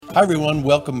Hi, everyone.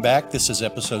 Welcome back. This is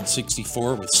episode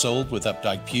 64 with Sold with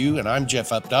Updike Pugh, and I'm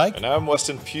Jeff Updike. And I'm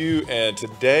Weston Pugh, and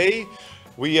today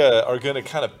we are going to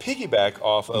kind of piggyback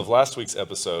off of last week's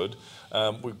episode.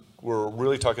 We're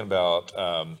really talking about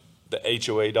the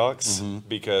HOA docs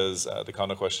because the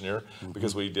condo questionnaire,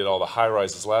 because we did all the high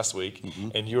rises last week,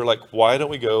 and you were like, why don't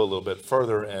we go a little bit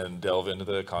further and delve into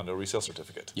the condo resale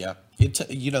certificate? Yeah, it's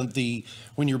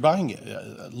when you're buying it,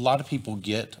 a lot of people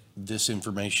get this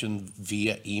information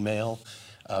via email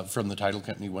from the title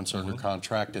company once they're under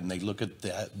contract, and they look at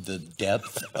the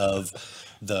depth of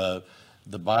the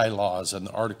bylaws and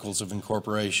the articles of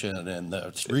incorporation and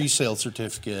the resale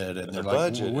certificate, and they're like,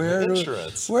 budget, where and do,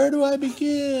 insurance. where do I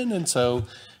begin? And so,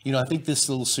 I think this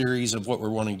little series of what we're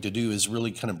wanting to do is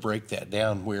really kind of break that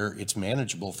down where it's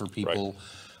manageable for people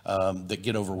that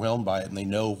get overwhelmed by it, and they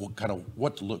know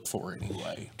what to look for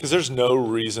anyway. Because there's no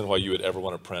reason why you would ever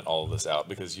want to print all of this out,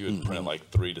 because you would print like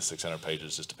 300 to 600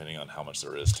 pages just depending on how much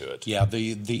there is to it. Yeah,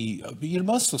 the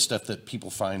most of the stuff that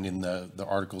people find in the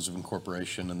articles of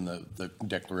incorporation and the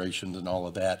declarations and all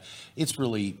of that, it's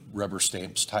really rubber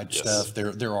stamps type stuff.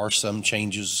 There are some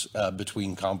changes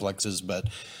between complexes, but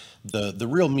the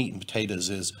real meat and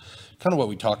potatoes is kind of what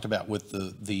we talked about with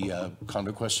the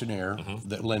condo questionnaire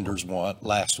that lenders want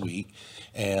last week,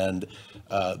 and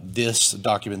this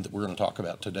document that we're going to talk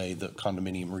about today, the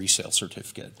condominium resale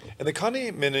certificate. And the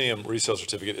condominium resale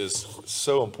certificate is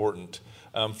so important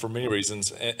for many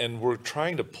reasons, and we're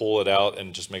trying to pull it out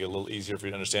and just make it a little easier for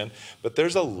you to understand. But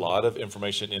there's a lot of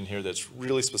information in here that's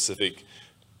really specific,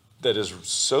 that is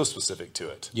so specific to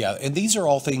it. Yeah, and these are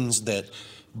all things that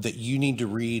you need to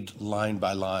read line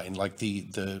by line, like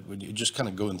just kind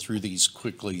of going through these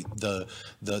quickly.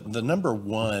 The number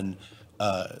one,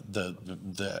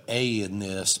 the A in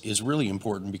this is really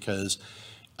important because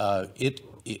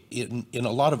in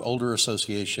a lot of older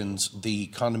associations, the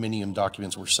condominium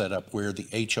documents were set up where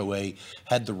the HOA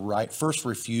had the right first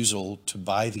refusal to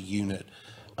buy the unit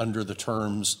under the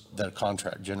terms that a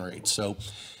contract generates. So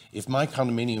if my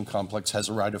condominium complex has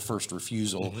a right of first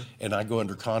refusal and I go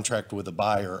under contract with a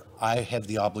buyer, I have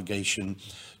the obligation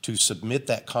to submit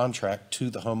that contract to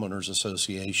the homeowners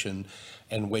association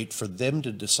and wait for them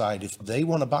to decide if they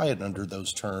want to buy it under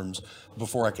those terms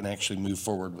before I can actually move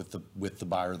forward with the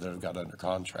buyer that I've got under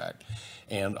contract.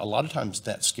 And a lot of times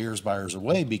that scares buyers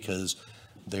away because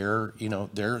they're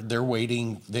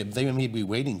waiting. They may be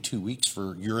waiting 2 weeks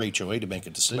for your HOA to make a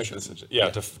decision.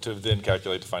 To then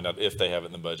calculate to find out if they have it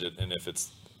in the budget and if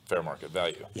it's fair market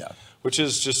value. Yeah. Which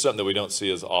is just something that we don't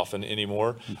see as often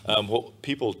anymore. What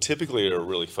people typically are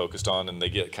really focused on, and they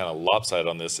get kind of lopsided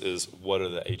on this, is what are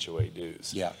the HOA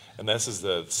dues? Yeah. And this is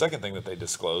the second thing that they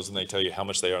disclose, and they tell you how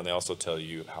much they are, and they also tell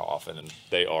you how often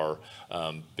they are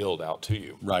billed out to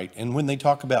you. Right. And when they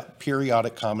talk about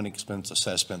periodic common expense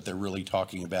assessment, they're really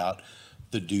talking about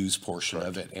the dues portion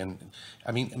of it. And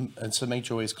I mean, and some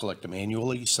HOAs collect them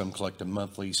annually, some collect them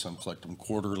monthly, some collect them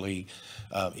quarterly.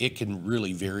 It can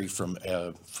really vary from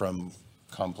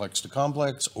complex to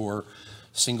complex, or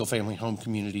single family home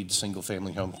community to single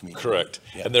family home community. Correct.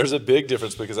 Yeah. And there's a big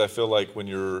difference, because I feel like when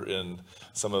you're in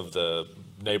some of the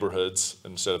neighborhoods,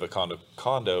 instead of a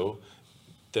condo,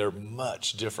 they're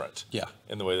much different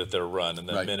in the way that they're run, and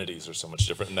the amenities are so much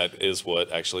different, and that is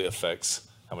what actually affects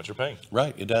how much you're paying.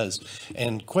 Right, it does.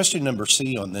 And question number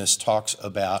C on this talks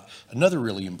about another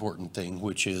really important thing,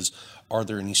 which is, are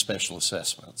there any special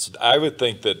assessments? I would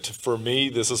think that for me,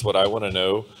 this is what I want to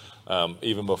know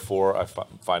even before I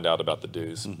find out about the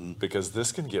dues, because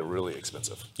this can get really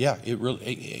expensive. Yeah,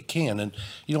 it can. And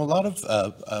a lot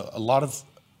of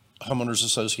homeowners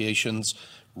associations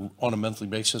on a monthly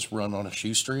basis run on a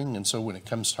shoestring, and so when it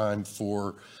comes time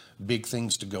for big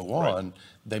things to go on,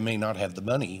 they may not have the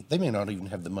money. They may not even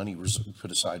have the money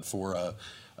put aside for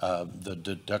the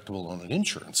deductible on an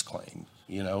insurance claim,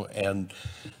 and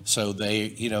so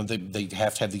they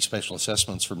have to have these special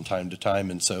assessments from time to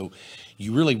time, and so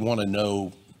you really want to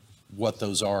know what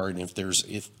those are and if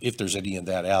there's any of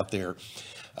that out there.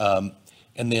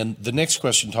 And then the next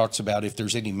question talks about if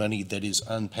there's any money that is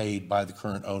unpaid by the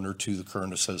current owner to the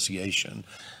current association.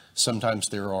 Sometimes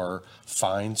there are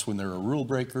fines when there are rule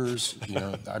breakers.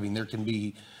 I mean, there can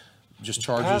be just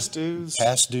charges,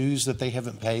 past dues that they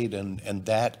haven't paid, and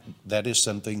that is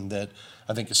something that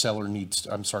I think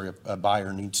a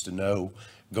buyer needs to know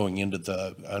going into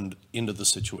the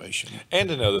situation, and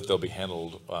to know that they'll be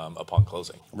handled upon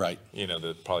closing. Right.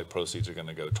 That probably proceeds are going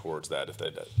to go towards that if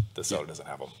the seller doesn't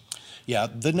have them. Yeah.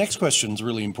 The next question is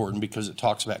really important because it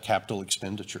talks about capital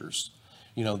expenditures.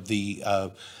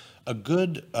 A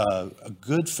good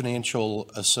financial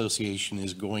association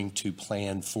is going to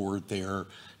plan for their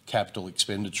capital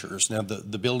expenditures. Now,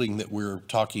 the building that we're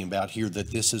talking about here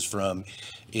that this is from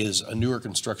is a newer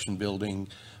construction building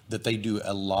that they do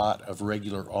a lot of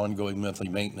regular ongoing monthly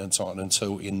maintenance on. And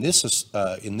so in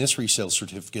this resale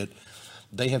certificate,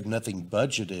 they have nothing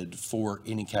budgeted for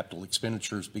any capital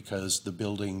expenditures because the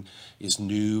building is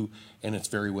new and it's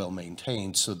very well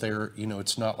maintained. So they're,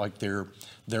 it's not like they're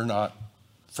not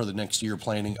for the next year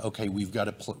planning, okay, we've got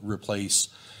to replace,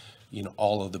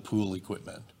 all of the pool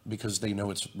equipment because they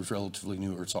know it's relatively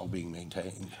new or it's all being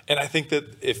maintained. And I think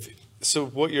that so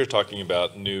what you're talking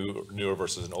about, newer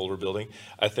versus an older building,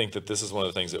 I think that this is one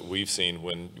of the things that we've seen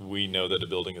when we know that a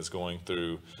building is going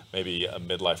through maybe a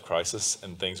midlife crisis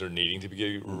and things are needing to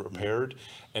be repaired.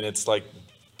 And it's like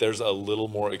there's a little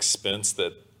more expense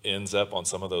that ends up on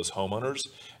some of those homeowners.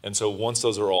 And so once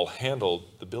those are all handled,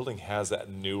 the building has that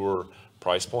newer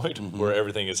price point where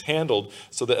everything is handled,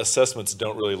 so the assessments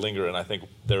don't really linger. And I think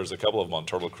there's a couple of them on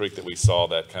Turtle Creek that we saw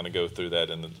that kind of go through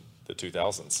that in the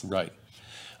 2000s. Right.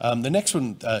 The next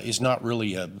one is not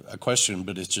really a question,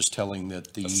 but it's just telling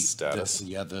that the status.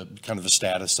 the kind of the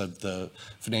status of the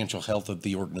financial health of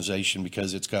the organization,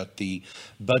 because it's got the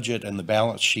budget and the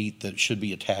balance sheet that should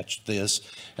be attached to this,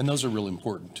 and those are real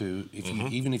important too.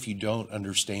 Even if you don't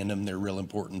understand them, they're real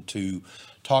important to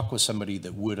talk with somebody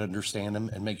that would understand them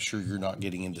and make sure you're not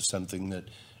getting into something that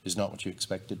is not what you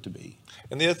expect it to be.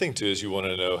 And the other thing too is you want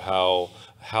to know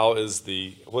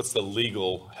what's the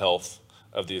legal health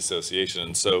of the association.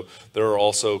 And so there are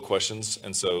also questions,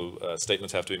 and so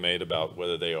statements have to be made about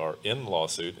whether they are in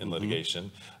lawsuit, in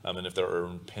litigation, and if there are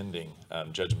impending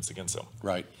judgments against them.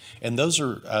 Right. And those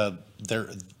are, they're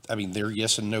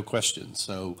yes and no questions.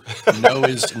 So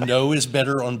no is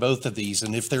better on both of these.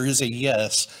 And if there is a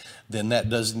yes, then there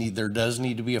does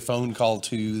need to be a phone call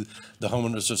to the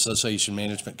Homeowners Association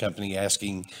Management Company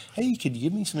asking, hey, could you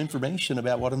give me some information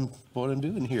about what I'm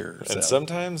doing here? And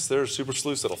sometimes there's super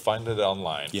sleuths that'll find it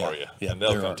online for you, and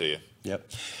they'll come to you.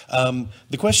 Yep.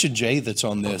 The question, Jay, that's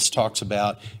on this talks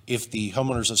about if the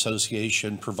Homeowners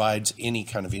Association provides any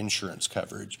kind of insurance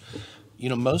coverage.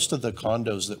 Most of the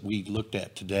condos that we looked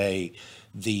at today,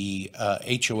 the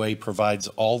HOA provides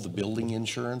all the building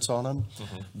insurance on them,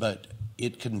 but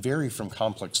it can vary from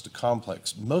complex to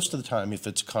complex. Most of the time, if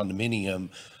it's a condominium,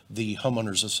 the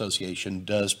Homeowners Association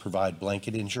does provide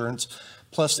blanket insurance.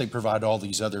 Plus, they provide all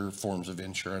these other forms of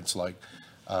insurance, like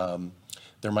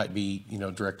there might be,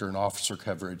 director and officer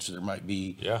coverage. There might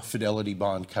be fidelity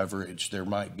bond coverage. There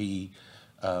might be,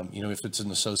 if it's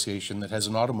an association that has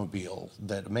an automobile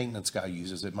that a maintenance guy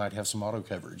uses, it might have some auto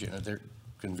coverage in it. There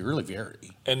can really vary.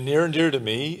 And near and dear to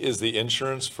me is the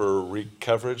insurance for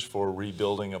coverage for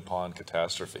rebuilding upon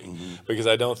catastrophe, because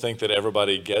I don't think that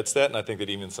everybody gets that, and I think that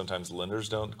even sometimes lenders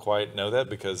don't quite know that,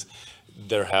 because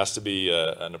there has to be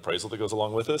an appraisal that goes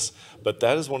along with this. But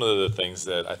that is one of the things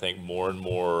that I think more and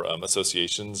more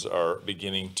associations are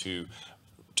beginning to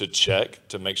check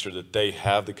to make sure that they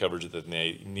have the coverage that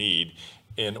they need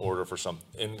in order for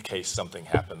in case something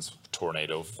happens,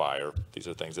 tornado, fire. These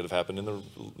are things that have happened in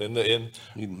the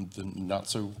not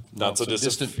so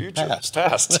distant future. Past.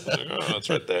 Oh, it's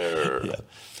right there. Yeah.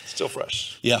 Still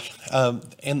fresh. Yeah.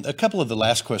 And a couple of the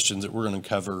last questions that we're going to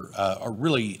cover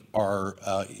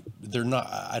they're not,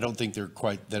 I don't think they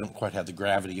don't quite have the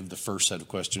gravity of the first set of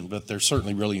questions, but they're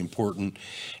certainly really important.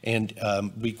 And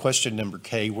question number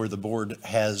K, where the board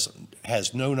has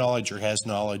no knowledge or has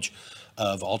knowledge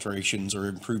of alterations or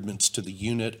improvements to the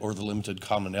unit or the limited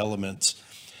common elements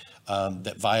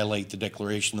that violate the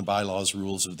declaration, the bylaws,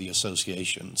 rules of the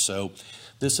association. So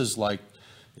this is like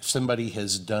if somebody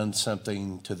has done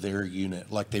something to their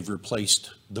unit, like they've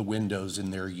replaced the windows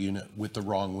in their unit with the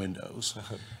wrong windows.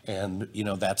 And,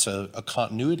 that's a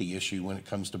continuity issue when it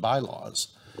comes to bylaws.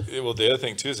 Well, the other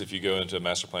thing too is if you go into a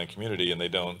master plan community and they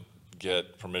don't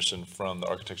get permission from the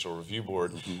Architectural Review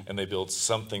Board and they build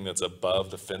something that's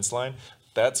above the fence line,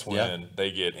 that's when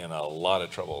they get in a lot of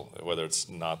trouble, whether it's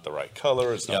not the right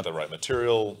color, it's not the right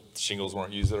material, shingles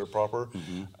weren't used that are proper.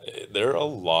 There are a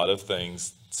lot of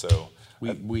things. So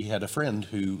we had a friend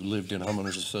who lived in a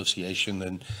homeowners association,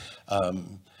 and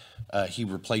he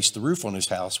replaced the roof on his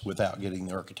house without getting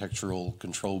the Architectural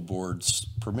Control Board's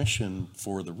permission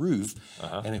for the roof,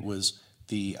 and it was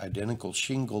the identical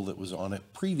shingle that was on it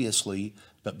previously,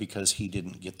 but because he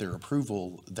didn't get their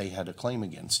approval, they had a claim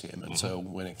against him. And so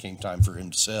when it came time for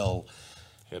him to sell,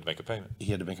 he had to make a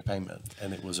payment.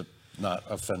 And it was not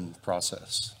a fun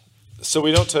process. So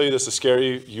we don't tell you this to scare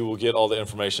you. You will get all the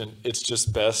information. It's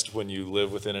just best when you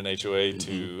live within an HOA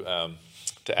to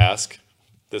ask.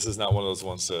 This is not one of those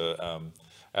ones to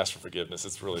ask for forgiveness.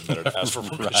 It's really better to ask for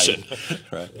permission.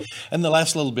 Right. And the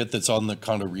last little bit that's on the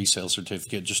condo resale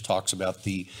certificate just talks about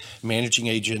the managing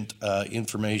agent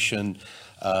information.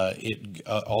 It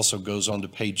also goes on to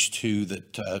page 2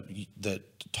 that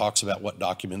talks about what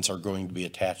documents are going to be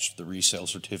attached to the resale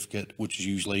certificate, which is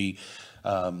usually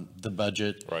the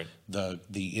budget, Right.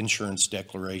 the insurance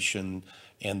declaration,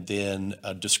 and then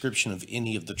a description of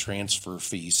any of the transfer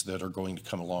fees that are going to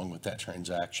come along with that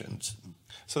transaction.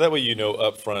 So that way you know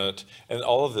upfront, and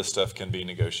all of this stuff can be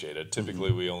negotiated.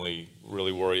 Typically, we only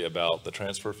really worry about the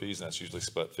transfer fees, and that's usually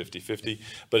split 50-50.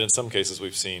 But in some cases,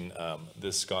 we've seen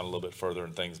this gone a little bit further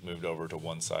and things moved over to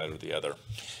one side or the other.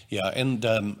 Yeah, and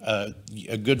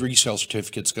a good resale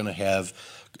certificate is going to have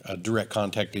direct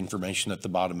contact information at the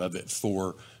bottom of it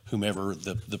for whomever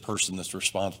the person that's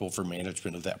responsible for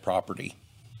management of that property.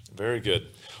 Very good.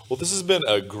 Well, this has been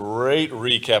a great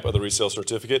recap of the resale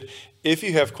certificate. If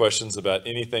you have questions about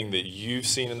anything that you've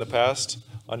seen in the past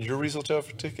on your resale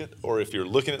certificate, or if you're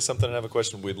looking at something and have a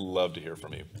question, we'd love to hear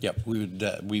from you. Yep,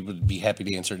 we would be happy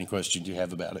to answer any questions you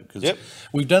have about it, because Yep.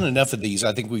 we've done enough of these.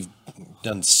 I think we've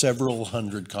done several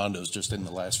hundred condos just in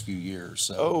the last few years.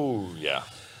 So. Oh, yeah.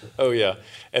 Oh, yeah.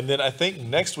 And then I think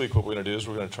next week what we're going to do is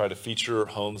we're going to try to feature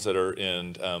homes that are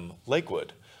in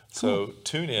Lakewood. So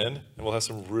tune in, and we'll have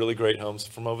some really great homes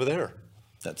from over there.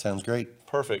 That sounds great.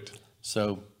 Perfect.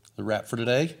 So the wrap for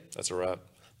today. That's a wrap.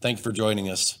 Thank you for joining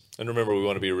us. And remember, we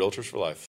want to be realtors for life.